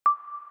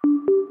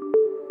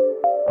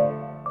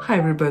Hi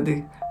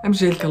everybody, I'm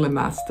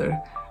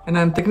Giga, and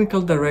I'm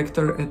Technical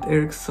Director at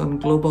Ericsson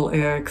Global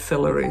AI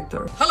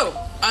Accelerator. Hello,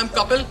 I'm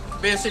Kapil,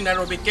 based in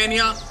Nairobi,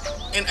 Kenya,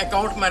 in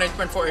Account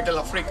Management for Airtel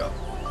Africa.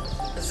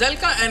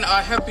 Zelka and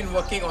I have been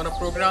working on a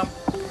program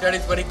that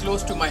is very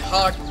close to my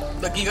heart,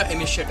 the Giga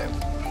initiative,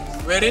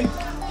 wherein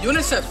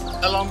UNICEF,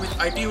 along with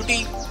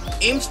ITUT,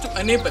 aims to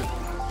enable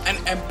and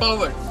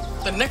empower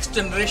the next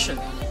generation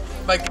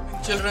by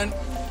giving children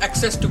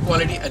access to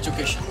quality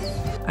education.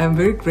 I am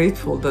very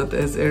grateful that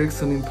as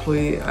Ericsson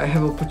employee, I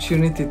have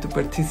opportunity to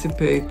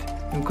participate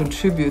and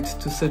contribute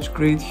to such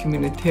great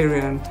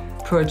humanitarian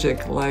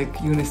project like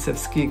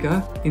UNICEF's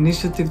Giga,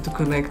 initiative to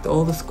connect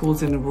all the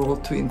schools in the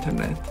world to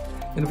internet.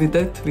 And with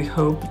that, we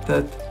hope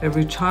that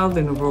every child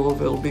in the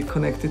world will be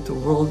connected to a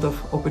world of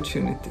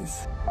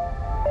opportunities.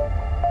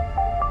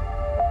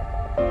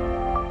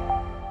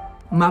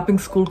 Mapping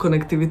school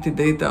connectivity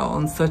data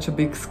on such a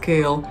big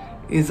scale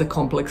is a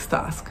complex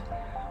task.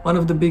 One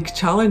of the big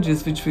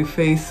challenges which we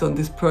face on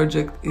this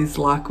project is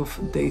lack of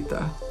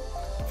data.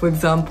 For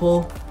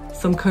example,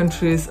 some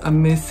countries are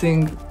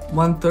missing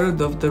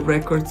 1/3 of the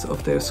records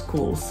of their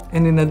schools.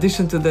 And in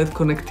addition to that,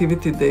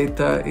 connectivity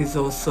data is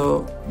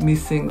also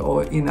missing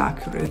or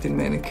inaccurate in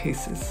many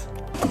cases.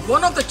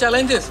 One of the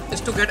challenges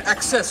is to get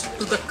access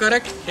to the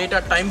correct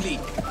data timely,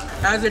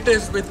 as it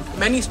is with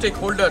many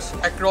stakeholders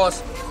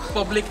across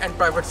public and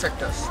private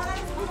sectors.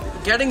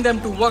 Getting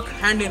them to work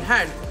hand in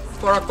hand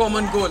for a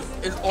common goal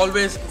is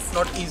always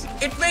not easy.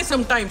 It may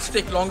sometimes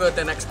take longer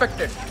than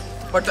expected,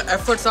 but the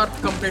efforts are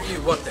completely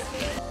worth it.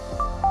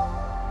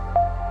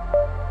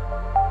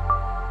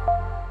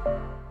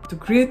 To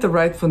create the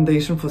right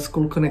foundation for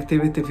school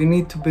connectivity, we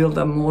need to build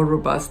a more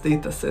robust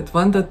data set,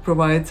 one that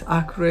provides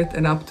accurate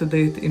and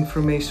up-to-date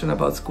information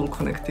about school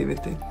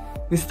connectivity.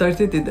 We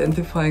started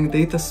identifying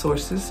data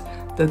sources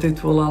that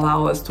it will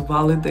allow us to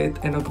validate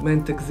and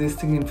augment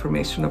existing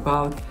information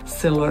about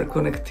cellular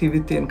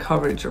connectivity and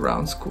coverage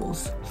around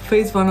schools.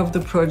 Phase 1 of the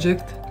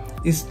project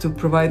is to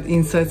provide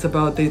insights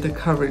about data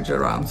coverage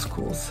around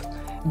schools.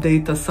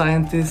 Data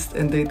scientists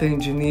and data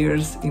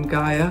engineers in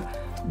Gaia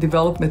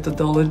develop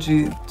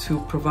methodology to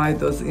provide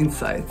those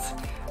insights.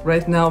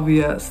 Right now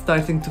we are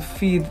starting to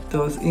feed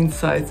those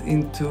insights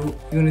into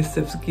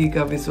UNICEF's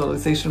Giga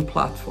visualization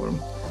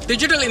platform.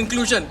 Digital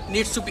inclusion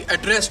needs to be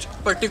addressed,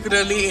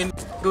 particularly in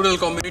rural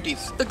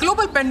communities. The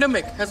global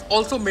pandemic has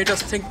also made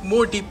us think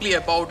more deeply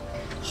about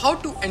how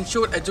to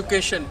ensure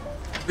education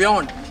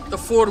beyond the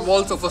four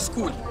walls of a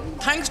school.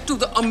 Thanks to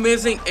the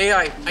amazing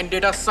AI and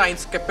data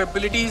science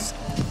capabilities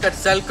that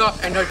Zelka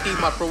and her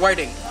team are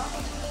providing,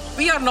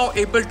 we are now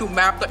able to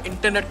map the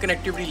internet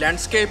connectivity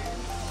landscape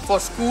for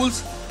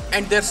schools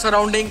and their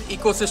surrounding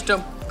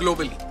ecosystem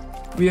globally.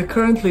 We are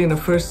currently in the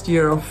first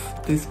year of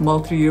this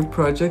multi-year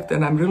project,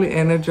 and I'm really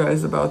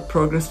energized about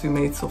progress we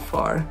made so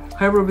far.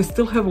 However, we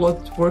still have a lot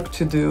of work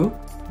to do.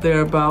 There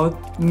are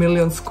about 1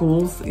 million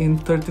schools in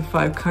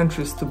 35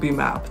 countries to be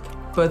mapped.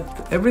 But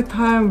every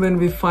time when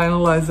we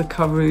finalize the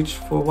coverage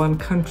for one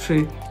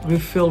country, we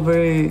feel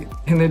very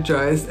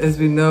energized, as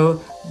we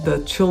know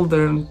that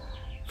children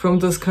from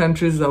those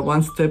countries are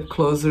one step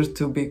closer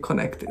to be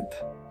connected.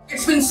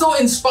 It's been so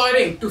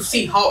inspiring to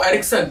see how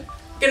Ericsson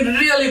can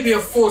really be a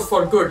force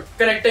for good,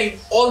 connecting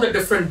all the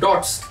different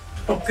dots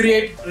to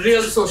create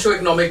real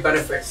socio-economic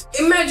benefits.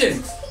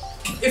 Imagine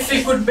if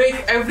we could make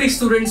every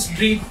student's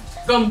dream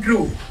come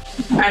true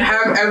and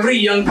have every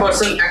young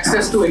person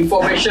access to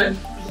information,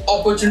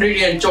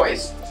 opportunity and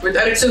choice. With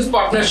Ericsson's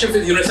partnership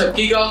with UNICEF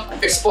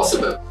Giga, it's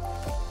possible.